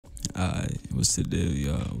Alright, what's the deal,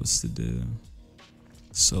 y'all? What's the deal?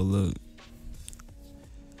 So look,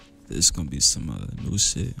 there's gonna be some new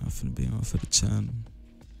shit I'm finna be on for the channel,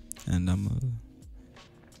 and I'm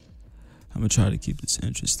gonna try to keep this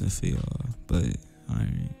interesting for y'all. But I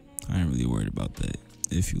ain't really worried about that.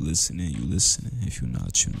 If you listening, you listening. If you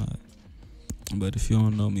not, you not. But if you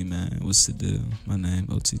don't know me, man, what's the deal? My name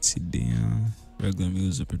prodottdeon, regular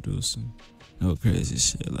music producer. No crazy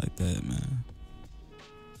shit like that, man.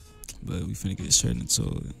 But we finna get straight into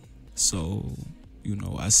it. So, you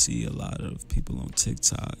know, I see a lot of people on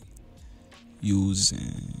TikTok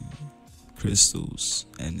using crystals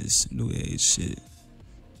and this new age shit.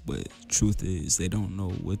 But truth is, they don't know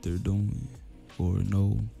what they're doing or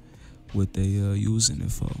know what they using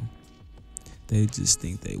it for. They just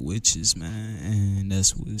think they witches, man, and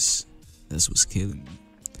that's what's killing me.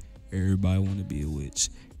 Everybody want to be a witch.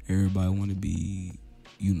 Everybody want to be,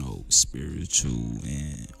 you know, spiritual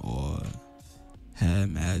and or have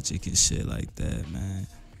magic and shit like that, man.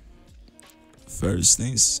 First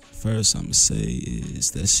things first, I'ma say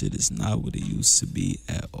is that shit is not what it used to be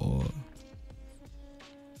at all.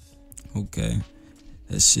 Okay,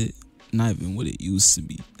 that shit not even what it used to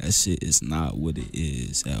be. That shit is not what it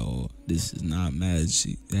is at all. This is not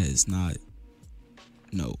magic. That is not.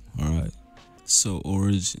 No, alright. So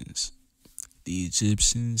origins. The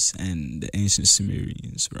Egyptians and the ancient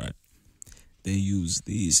Sumerians, right? They used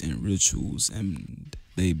these in rituals and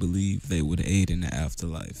they believed they would aid in the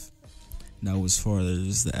afterlife. Now, as far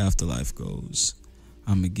as the afterlife goes,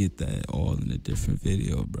 I'ma get that all in a different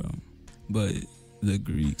video, bro. But the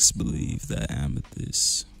Greeks believed that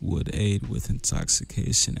amethyst would aid with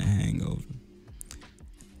intoxication and hangover.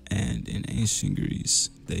 And in ancient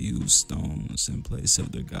Greece, they used stones in place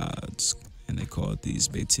of their gods, and they called these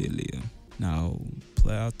batelia. Now,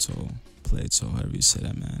 Plato, however you say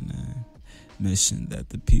that man name, mentioned that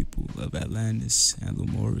the people of Atlantis and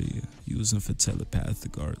Lemuria used them for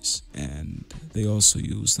telepathic arts, and they also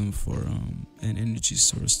used them for an energy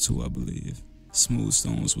source too, I believe. Smooth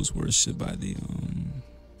stones was worshipped by the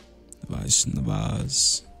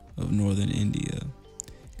Vaishnavas of northern India,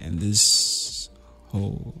 and this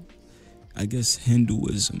whole, I guess,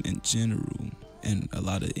 Hinduism in general and a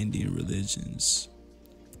lot of Indian religions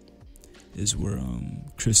is where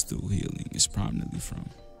crystal healing is prominently from.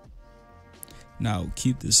 Now,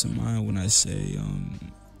 keep this in mind when I say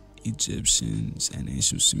Egyptians and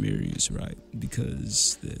ancient Sumerians, right?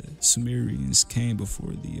 Because the Sumerians came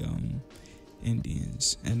before the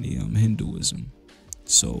Indians and the Hinduism,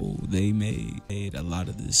 so they made a lot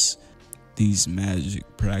of these magic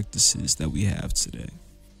practices that we have today.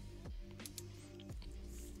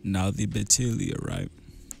 Now, the batelia, right?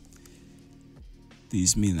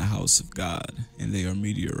 These mean the house of God, and they are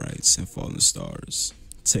meteorites and fallen stars.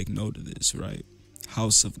 Take note of this, right?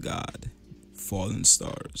 House of God, fallen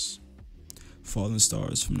stars. Fallen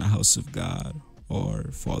stars from the house of God or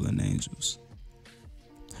fallen angels.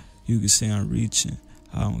 You can say I'm reaching,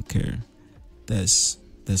 I don't care. That's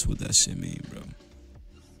what that shit mean, bro.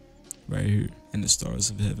 Right here, and the stars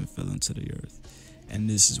of heaven fell into the earth. And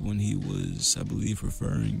this is when he was, I believe,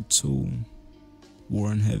 referring to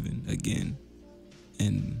war in heaven again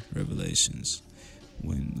in Revelations,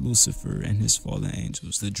 when Lucifer and his fallen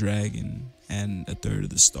angels, the dragon and a third of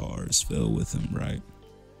the stars, fell with him, right?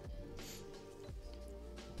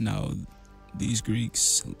 Now, these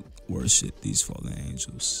Greeks worship these fallen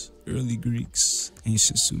angels. Early Greeks,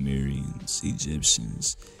 ancient Sumerians,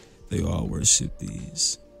 Egyptians, they all worship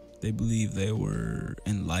these. They believe they were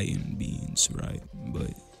enlightened beings, right?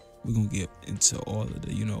 But we're gonna get into all of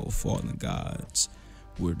the, you know, fallen gods.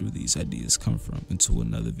 Where do these ideas come from into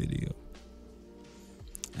another video.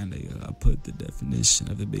 And I put the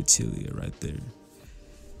definition of the batelia right there.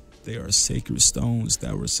 They are sacred stones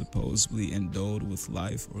that were supposedly endowed with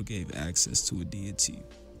life or gave access to a deity.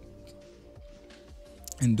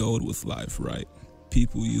 Endowed with life, right?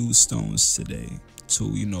 People use stones today to,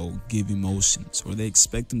 you know, give emotions, or they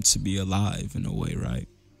expect them to be alive in a way, right?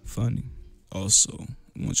 Funny. Also,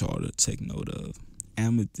 I want y'all to take note of,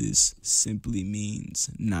 amethyst simply means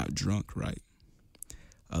not drunk, right?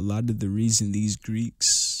 A lot of the reason these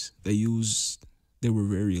Greeks, they were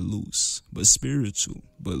very loose, but spiritual,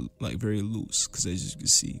 but like very loose, because as you can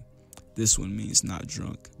see, this one means not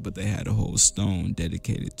drunk, but they had a whole stone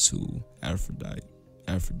dedicated to Aphrodite.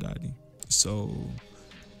 So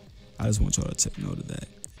I just want y'all to take note of that.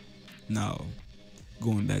 Now,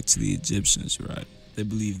 going back to the Egyptians, right? They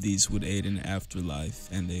believe these would aid in the afterlife,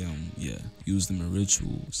 and they use them in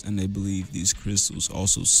rituals, and they believe these crystals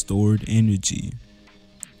also stored energy,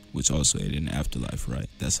 which also aided in the afterlife, right?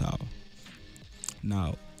 That's how.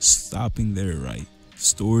 Now, stopping there, right?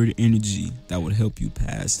 stored energy that would help you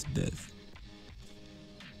past death.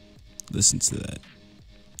 Listen to that.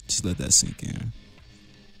 Just let that sink in.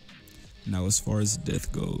 Now, as far as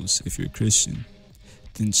death goes, if you're a Christian,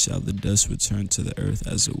 then shall the dust return to the earth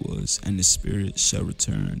as it was, and the spirit shall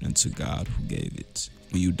return unto God who gave it.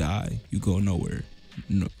 When you die, you go nowhere.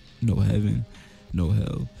 No heaven, no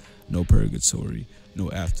hell, no purgatory,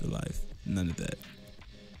 no afterlife, none of that.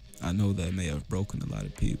 I know that may have broken a lot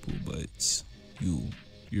of people, but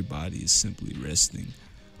your body is simply resting,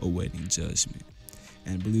 awaiting judgment.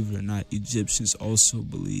 And believe it or not, Egyptians also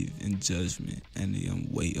believe in judgment and the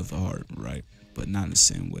weight of the heart, right? But not in the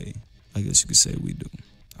same way, I guess you could say we do.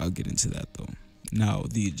 I'll get into that though. Now,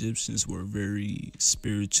 the Egyptians were very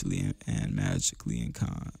spiritually and magically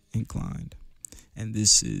inclined. And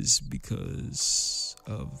this is because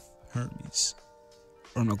of Hermes.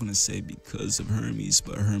 Or I'm not going to say because of Hermes,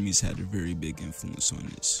 but Hermes had a very big influence on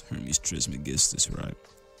this. Hermes Trismegistus, right?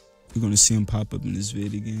 We're going to see him pop up in this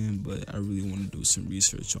vid again, but I really want to do some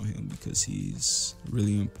research on him because he's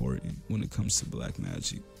really important when it comes to black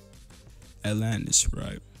magic. Atlantis,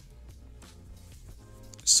 right?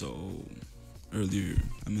 So, earlier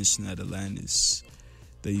I mentioned that Atlantis,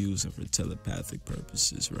 they use it for telepathic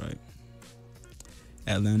purposes, right?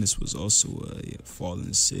 Atlantis was also a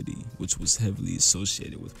fallen city, which was heavily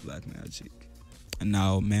associated with black magic. And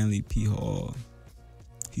now Manly P. Hall,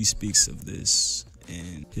 he speaks of this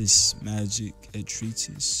in his magic, a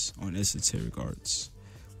treatise on esoteric arts,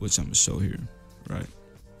 which I'm gonna show here, right?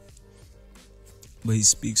 But he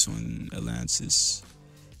speaks on Atlantis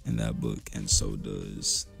in that book, and so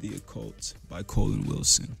does The Occult by Colin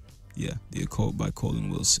Wilson. Yeah, The Occult by Colin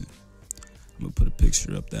Wilson. I'm gonna put a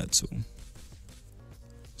picture up that too.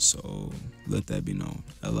 So let that be known.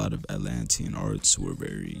 A lot of Atlantean arts were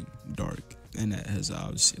very dark, and that has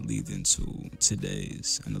obviously led into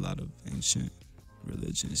today's and a lot of ancient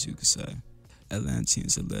religions, you could say.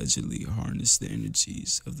 Atlanteans allegedly harnessed the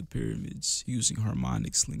energies of the pyramids using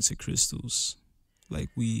harmonics linked to crystals. Like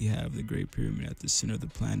we have the Great Pyramid at the center of the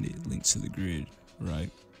planet linked to the grid, right?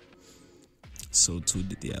 So too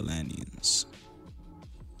did the Atlanteans.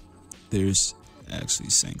 Theirs actually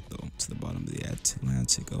sank though to the bottom of the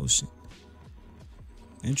Atlantic Ocean.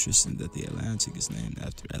 Interesting that the Atlantic is named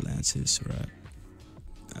after Atlantis, right?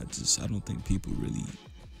 I don't think people really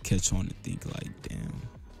catch on and think like, damn.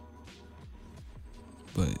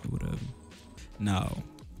 But whatever. Now,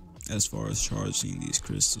 as far as charging these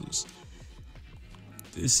crystals,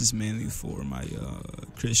 this is mainly for my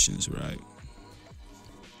Christians, right?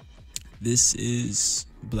 This is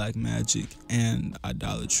black magic and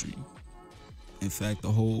idolatry. In fact, the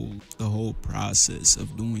whole process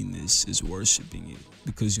of doing this is worshiping it,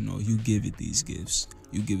 because you give it these gifts.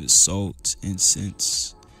 You give it salt,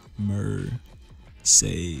 incense, myrrh,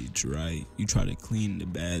 sage, right? You try to clean the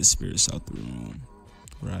bad spirits out the room,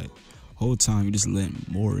 right? Whole time you just letting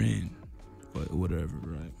more in, but whatever,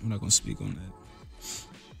 right? I'm not gonna speak on that.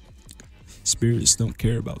 Spirits don't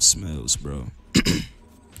care about smells, bro.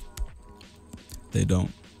 They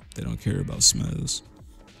don't care about smells.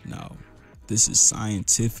 Now, this is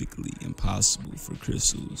scientifically impossible for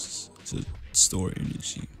crystals to store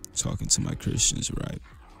energy. Talking to my Christians, right?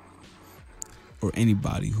 Or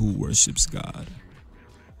anybody who worships God.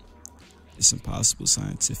 It's impossible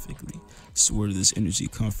scientifically. So where does this energy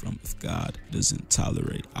come from if God doesn't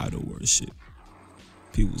tolerate idol worship?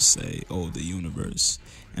 People say, oh, the universe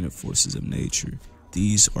and the forces of nature.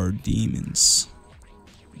 These are demons.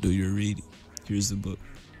 Do your reading. Here's the book.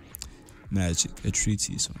 Magic, a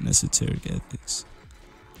treatise on esoteric ethics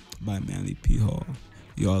by Manly P. Hall.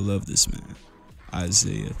 Y'all love this man.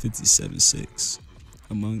 Isaiah 57:6.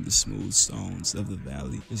 Among the smooth stones of the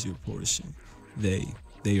valley is your portion. They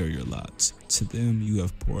are your lots. To them you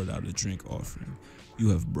have poured out a drink offering. You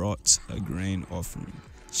have brought a grain offering.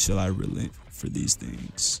 Shall I relent for these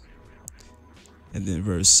things? And then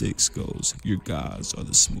verse 6 goes, your gods are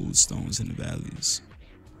the smooth stones in the valleys.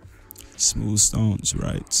 Smooth stones,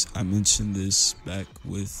 right? I mentioned this back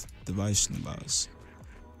with the Vaishnavas,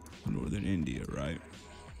 northern India, right?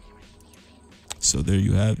 So there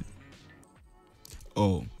you have it.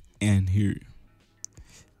 Oh, and here,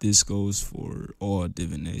 this goes for all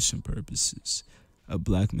divination purposes. A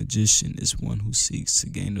black magician is one who seeks to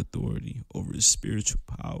gain authority over spiritual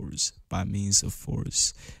powers by means of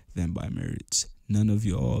force than by merits. None of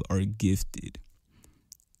y'all are gifted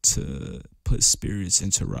to put spirits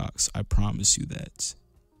into rocks. I promise you that.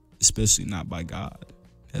 Especially not by God,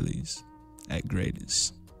 at least, at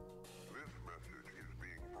greatest.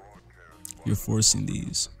 You're forcing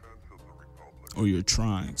these, or you're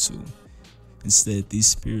trying to. Instead, these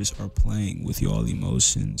spirits are playing with y'all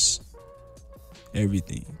emotions,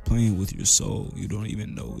 everything, playing with your soul. You don't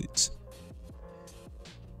even know it.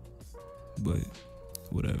 But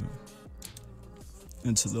whatever.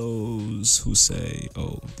 And to those who say,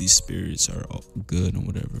 oh, these spirits are good and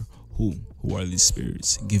whatever, who are these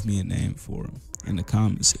spirits? Give me a name for them. In the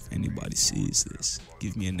comments, if anybody sees this,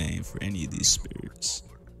 give me a name for any of these spirits.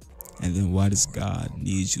 And then why does God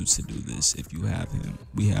need you to do this if you have him?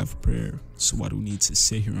 We have prayer. So why do we need to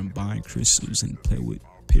sit here and bind crystals and play with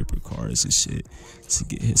paper cards and shit to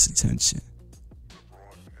get his attention?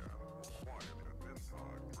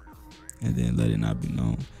 And then let it not be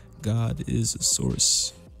known, God is the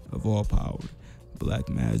source of all power. Black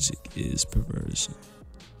magic is perversion,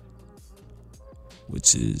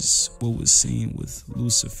 which is what was seen with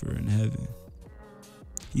Lucifer in heaven.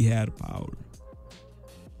 He had power,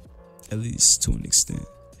 at least to an extent,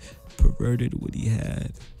 perverted what he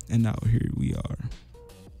had, and now here we are.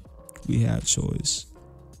 We have choice,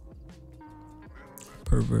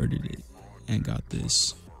 perverted it, and got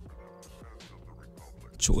this.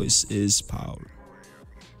 Choice is power.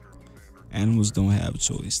 Animals don't have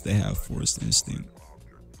choice, they have forced instinct.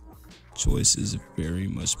 Choice is very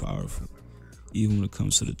much powerful. Even when it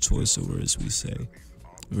comes to the choice of words we say,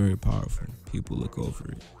 very powerful. People look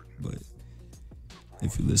over it, but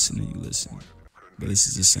if you listen, you listen. But this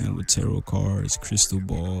is the same with tarot cards, crystal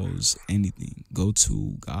balls, anything. Go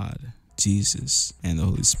to God, Jesus, and the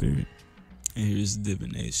Holy Spirit. And here's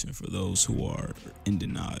divination for those who are in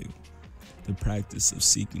denial. The practice of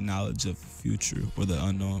seeking knowledge of the future or the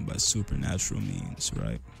unknown by supernatural means,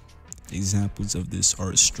 right? Examples of this are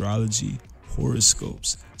astrology,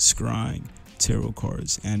 horoscopes, scrying, tarot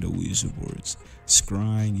cards, and Ouija boards.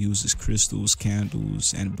 Scrying uses crystals,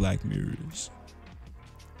 candles, and black mirrors,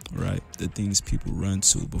 right? The things people run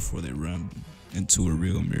to before they run into a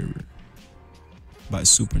real mirror. By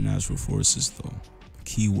supernatural forces, though.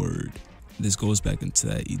 Keyword. This goes back into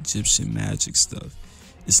that Egyptian magic stuff.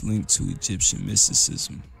 It's linked to Egyptian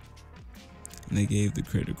mysticism. And they gave the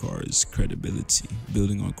credit cards credibility,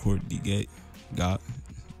 building on Courtney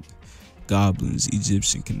Goblin's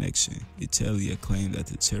Egyptian connection. Italia claimed that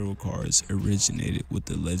the tarot cards originated with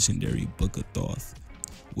the legendary Book of Thoth,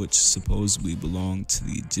 which supposedly belonged to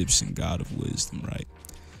the Egyptian god of wisdom, right?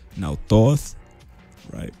 Now Thoth,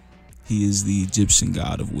 right, he is the Egyptian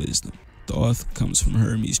god of wisdom. Thoth comes from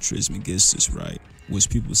Hermes Trismegistus, right? Which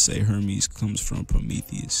people say Hermes comes from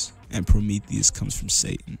Prometheus, and Prometheus comes from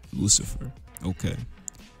Satan, Lucifer. Okay,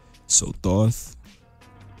 so Thoth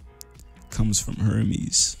comes from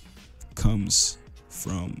Hermes, comes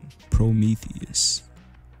from Prometheus,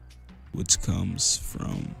 which comes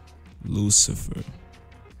from Lucifer.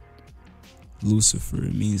 Lucifer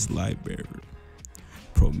means light bearer.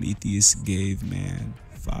 Prometheus gave man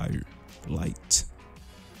fire, light.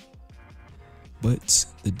 But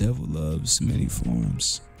the devil loves many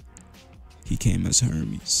forms. He came as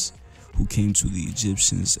Hermes, who came to the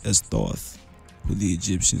Egyptians as Thoth, who the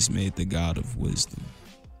Egyptians made the god of wisdom.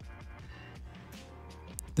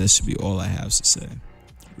 That should be all I have to say,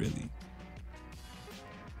 really.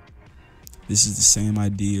 This is the same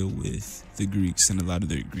idea with the Greeks and a lot of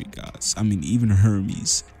their Greek gods. I mean, even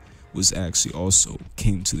Hermes was actually also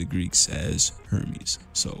came to the Greeks as Hermes.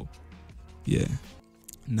 So, yeah.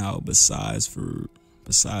 Now, besides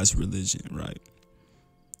religion, right?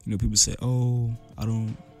 You know, people say, "Oh, I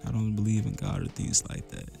don't believe in God" or things like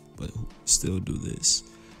that, but still do this.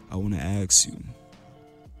 I want to ask you,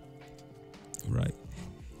 right?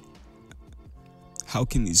 How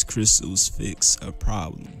can these crystals fix a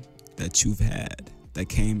problem that you've had that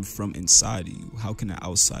came from inside of you? How can an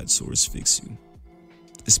outside source fix you?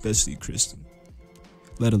 Especially crystal,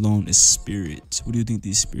 let alone a spirit. What do you think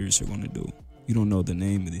these spirits are going to do? You don't know the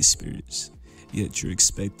name of these spirits, yet you're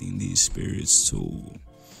expecting these spirits to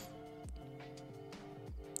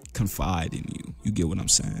confide in you. You get what I'm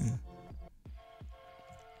saying?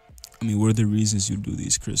 I mean, what are the reasons you do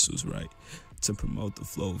these crystals, right? To promote the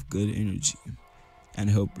flow of good energy and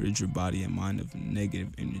help rid your body and mind of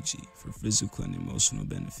negative energy for physical and emotional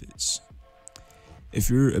benefits. If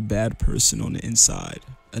you're a bad person on the inside,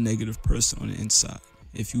 a negative person on the inside,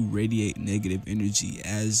 if you radiate negative energy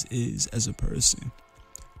as a person,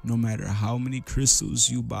 no matter how many crystals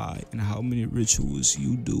you buy and how many rituals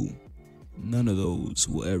you do, none of those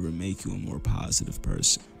will ever make you a more positive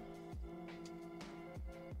person.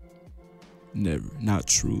 Never. Not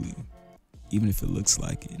truly. Even if it looks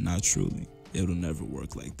like it, not truly. It'll never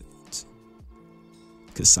work like that.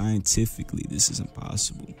 Because scientifically, this is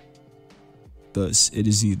impossible. Thus, it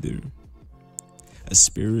is either a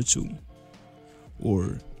spiritual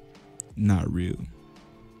or not real.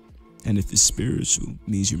 And if it's spiritual, it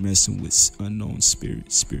means you're messing with unknown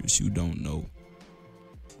spirits you don't know.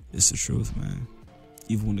 It's the truth, man.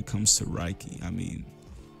 Even when it comes to Reiki, I mean,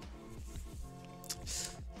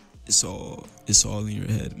 it's all in your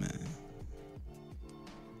head, man.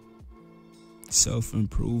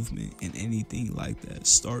 Self-improvement and anything like that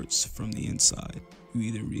starts from the inside. You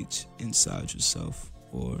either reach inside yourself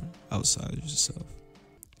or outside yourself.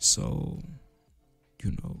 So,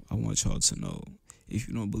 you know, I want y'all to know, if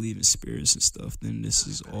you don't believe in spirits and stuff, then this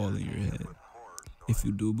is all in your head. If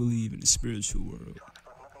you do believe in the spiritual world,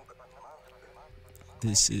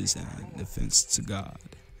 this is an offense to God.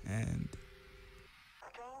 And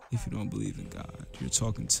if you don't believe in God, you're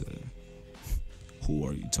talking to, who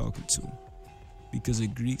are you talking to? Because the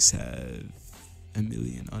Greeks have a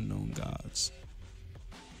million unknown gods.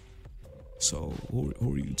 So who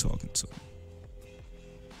are you talking to?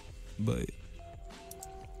 But,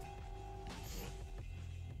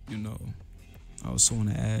 you know, I also want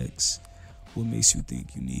to ask, what makes you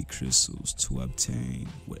think you need crystals to obtain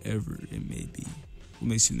whatever it may be? What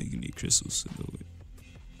makes you think you need crystals to do it?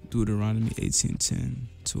 Deuteronomy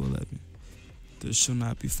 18:10-11. There shall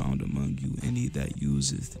not be found among you any that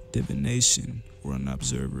useth divination, or an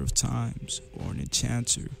observer of times, or an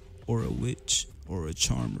enchanter, or a witch, or a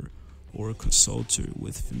charmer, or a consulter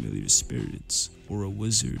with familiar spirits, or a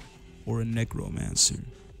wizard, or a necromancer,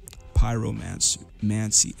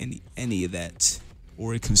 pyromancy, any of that,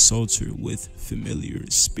 or a consulter with familiar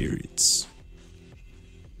spirits.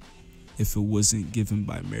 If it wasn't given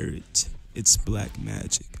by merit, it's black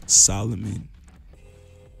magic. Solomon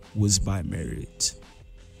was by merit.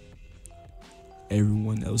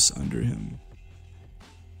 Everyone else under him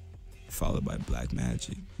followed by black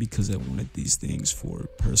magic, because they wanted these things for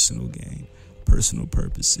personal gain, personal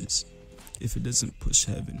purposes. If it doesn't push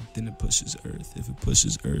heaven, then it pushes earth. If it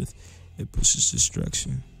pushes earth, it pushes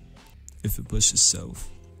destruction. If it pushes self,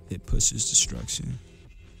 it pushes destruction.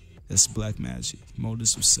 That's black magic.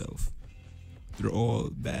 Motives of self. They're all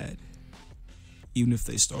bad. Even if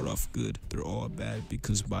they start off good, they're all bad,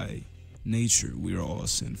 because by nature, we're all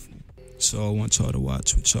sinful. So I want y'all to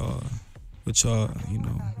watch what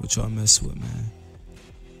y'all mess with, man.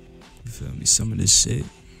 You feel me? Some of this shit,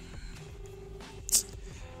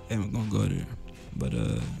 ain't gonna go there. But,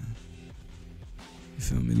 you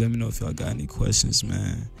feel me? Let me know if y'all got any questions,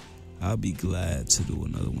 man. I'll be glad to do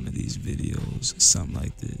another one of these videos, something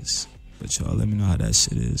like this. But y'all let me know how that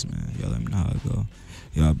shit is, man. Y'all let me know how it go.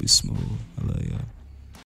 Y'all be smooth. I love y'all.